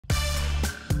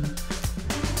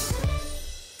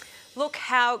look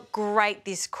how great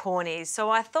this corn is.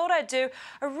 So I thought I'd do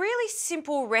a really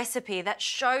simple recipe that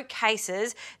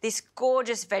showcases this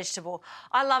gorgeous vegetable.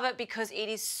 I love it because it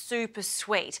is super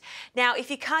sweet. Now, if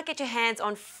you can't get your hands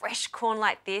on fresh corn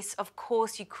like this, of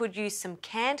course you could use some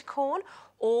canned corn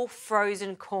or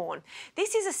frozen corn.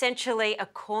 This is essentially a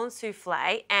corn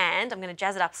souffle, and I'm going to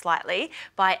jazz it up slightly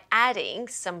by adding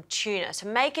some tuna to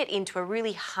make it into a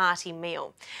really hearty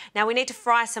meal. Now we need to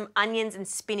fry some onions and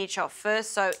spinach off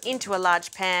first, so into a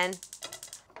large pan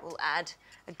we'll add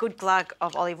a good glug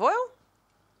of olive oil,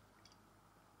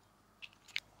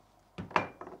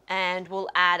 and we'll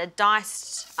add a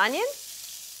diced onion,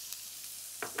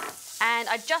 and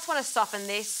I just want to soften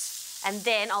this, and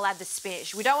then I'll add the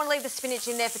spinach. We don't want to leave the spinach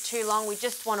in there for too long, we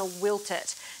just want to wilt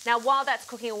it. Now while that's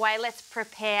cooking away, let's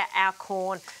prepare our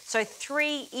corn. So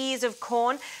 3 ears of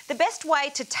corn. The best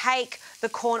way to take the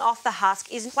corn off the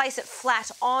husk is place it flat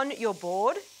on your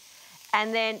board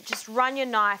and then just run your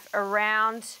knife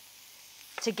around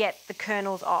to get the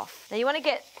kernels off. Now you want to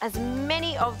get as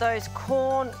many of those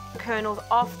corn kernels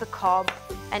off the cob,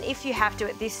 and if you have to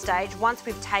at this stage, once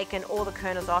we've taken all the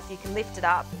kernels off, you can lift it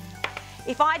up.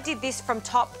 If I did this from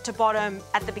top to bottom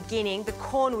at the beginning, the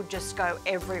corn would just go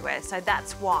everywhere. So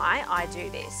that's why I do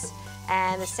this.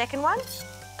 And the second one.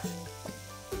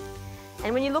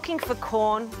 And when you're looking for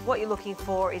corn, what you're looking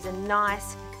for is a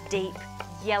nice, deep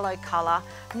yellow colour,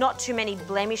 not too many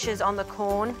blemishes on the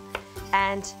corn,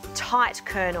 and tight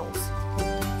kernels.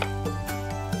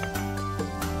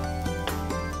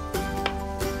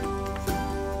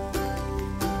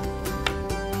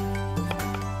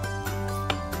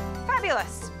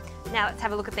 Now let's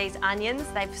have a look at these onions.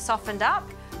 They've softened up.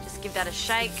 Just give that a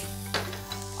shake.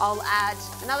 I'll add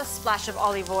another splash of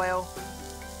olive oil.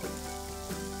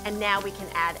 And now we can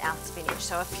add our spinach.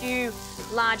 So a few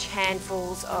large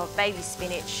handfuls of baby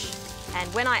spinach.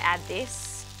 And when I add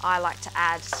this, I like to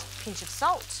add a pinch of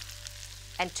salt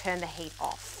and turn the heat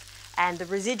off. And the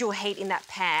residual heat in that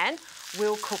pan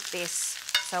will cook this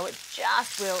so it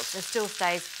just wilts and still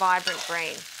stays vibrant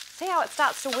green. See how it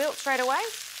starts to wilt straight away?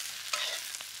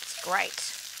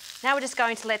 Great. Now we're just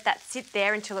going to let that sit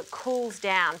there until it cools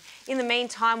down. In the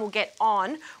meantime, we'll get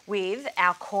on with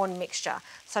our corn mixture.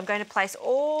 So I'm going to place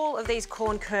all of these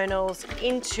corn kernels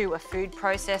into a food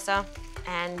processor,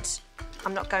 and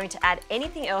I'm not going to add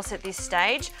anything else at this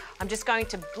stage. I'm just going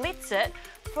to blitz it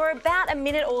for about a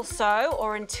minute or so,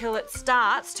 or until it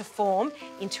starts to form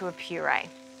into a puree.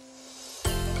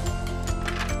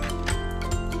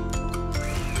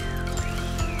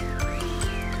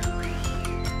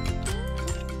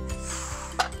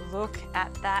 Look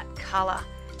at that colour.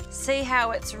 See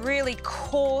how it's really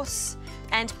coarse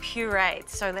and pureed.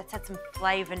 So let's add some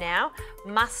flavour now.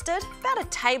 Mustard, about a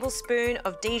tablespoon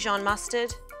of Dijon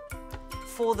mustard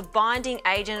for the binding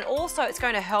agent. Also, it's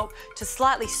going to help to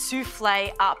slightly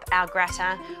souffle up our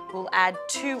gratin. We'll add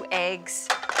 2 eggs.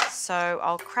 So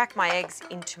I'll crack my eggs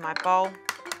into my bowl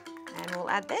and we'll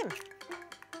add them.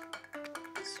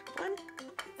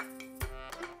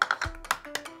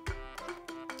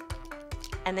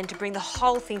 And then to bring the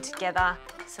whole thing together,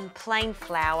 some plain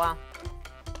flour,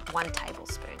 1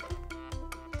 tablespoon.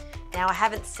 Now I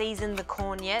haven't seasoned the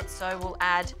corn yet, so we'll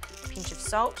add a pinch of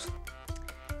salt,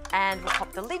 and we'll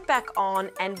pop the lid back on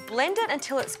and blend it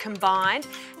until it's combined.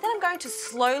 Then I'm going to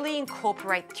slowly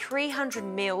incorporate 300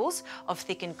 ml of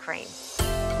thickened cream.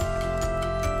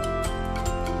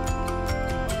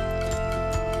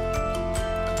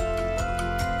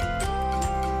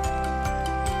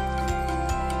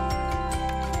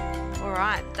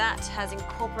 Right, that has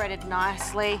incorporated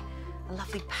nicely, a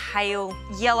lovely pale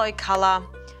yellow colour.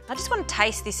 I just want to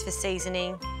taste this for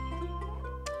seasoning.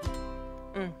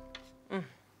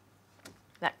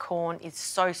 That corn is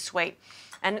so sweet.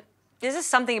 And there's just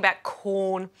something about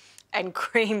corn and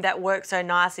cream that works so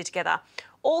nicely together.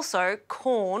 Also,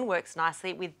 corn works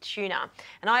nicely with tuna.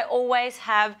 And I always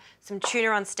have some tuna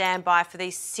on standby for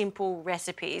these simple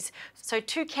recipes. So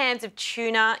 2 cans of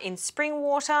tuna in spring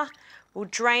water. We'll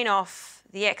drain off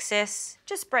the excess.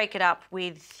 Just break it up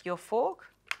with your fork.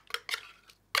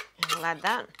 And we'll add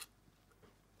that.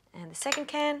 And the second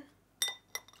can.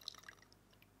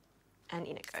 And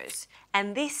in it goes.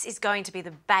 And this is going to be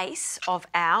the base of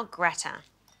our gratin.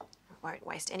 I won't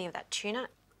waste any of that tuna.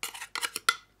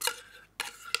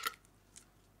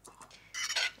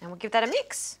 And we'll give that a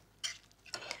mix.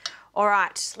 All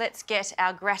right, let's get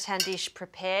our gratin dish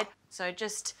prepared. So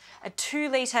just a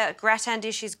 2-litre gratin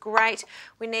dish is great.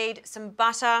 We need some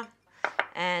butter,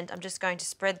 and I'm just going to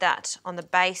spread that on the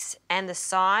base and the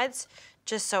sides,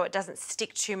 just so it doesn't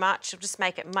stick too much. It'll just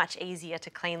make it much easier to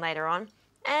clean later on.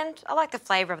 And I like the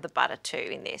flavour of the butter too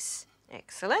in this.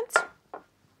 Excellent.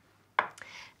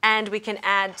 And we can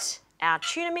add our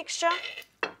tuna mixture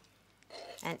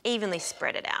and evenly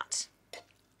spread it out.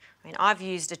 I mean, I've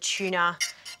used a tuna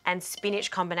and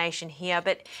spinach combination here,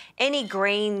 but any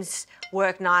greens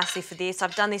work nicely for this.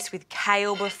 I've done this with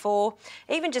kale before.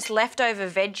 Even just leftover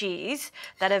veggies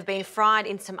that have been fried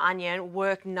in some onion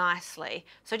work nicely.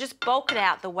 So just bulk it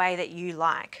out the way that you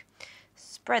like.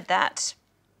 Spread that.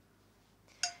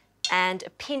 And a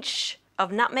pinch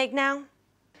of nutmeg now.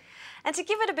 And to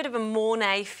give it a bit of a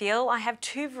Mornay feel, I have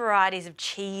two varieties of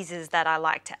cheeses that I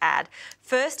like to add.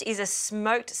 First is a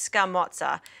smoked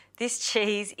scamozza. This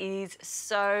cheese is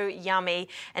so yummy,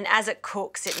 and as it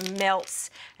cooks, it melts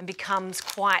and becomes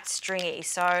quite stringy.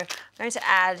 So I'm going to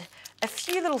add a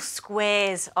few little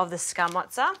squares of the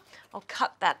scamozza. I'll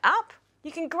cut that up.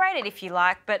 You can grate it if you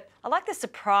like, but I like the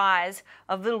surprise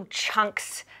of little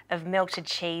chunks of melted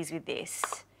cheese with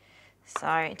this.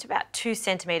 So it's about 2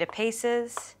 centimetre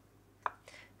pieces.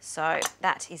 So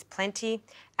that is plenty.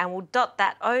 And we'll dot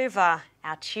that over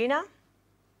our tuna.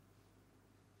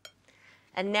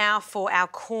 And now for our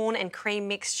corn and cream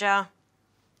mixture.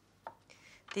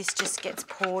 This just gets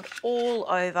poured all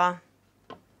over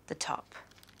the top.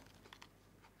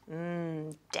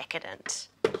 Decadent.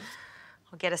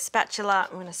 I'll get a spatula,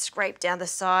 I'm going to scrape down the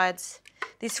sides.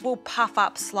 This will puff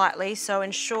up slightly, so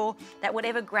ensure that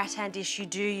whatever gratin dish you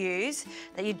do use,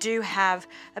 that you do have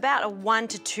about a 1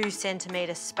 to 2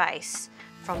 centimetre space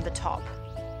from the top.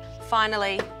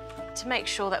 Finally, to make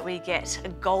sure that we get a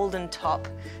golden top,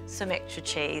 some extra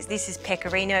cheese. This is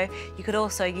pecorino. You could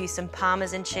also use some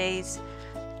Parmesan cheese.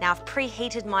 Now I've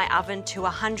preheated my oven to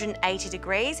 180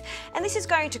 degrees, and this is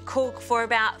going to cook for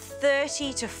about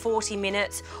 30 to 40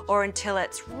 minutes or until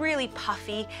it's really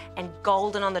puffy and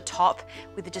golden on the top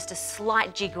with just a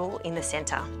slight jiggle in the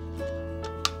centre.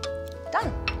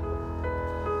 Done.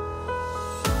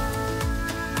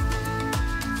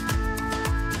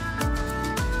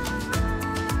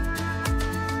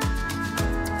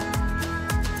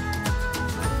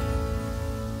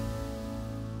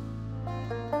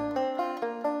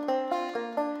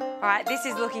 All right, this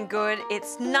is looking good.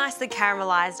 It's nicely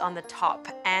caramelised on the top,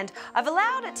 and I've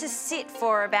allowed it to sit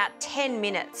for about 10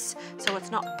 minutes so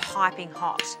it's not piping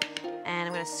hot. And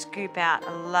I'm going to scoop out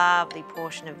a lovely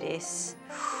portion of this.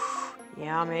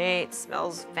 Yummy, it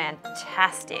smells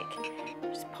fantastic.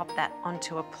 Just pop that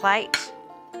onto a plate.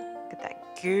 Look at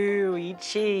that gooey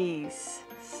cheese.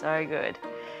 So good.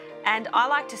 And I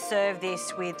like to serve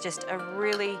this with just a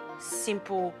really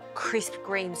simple, crisp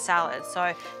green salad.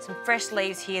 So some fresh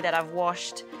leaves here that I've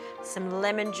washed, some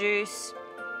lemon juice,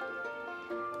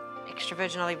 extra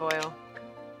virgin olive oil,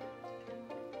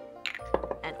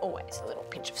 and always a little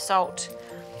pinch of salt.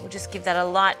 We'll just give that a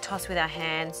light toss with our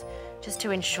hands just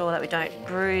to ensure that we don't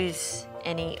bruise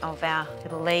any of our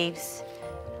little leaves.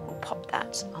 And we'll pop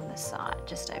that on the side,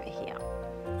 just over here.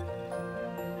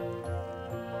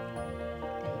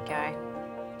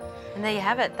 Go. And there you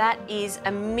have it. That is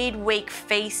a midweek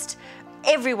feast.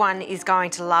 Everyone is going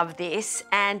to love this,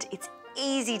 and it's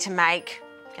easy to make.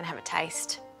 I'm gonna have a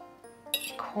taste.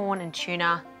 Corn and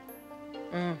tuna.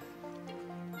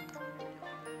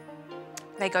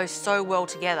 They go so well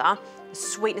together. The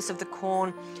sweetness of the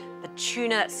corn, the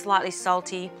tuna that's slightly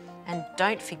salty, and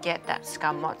don't forget that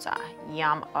scamozza.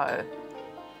 Yum-o.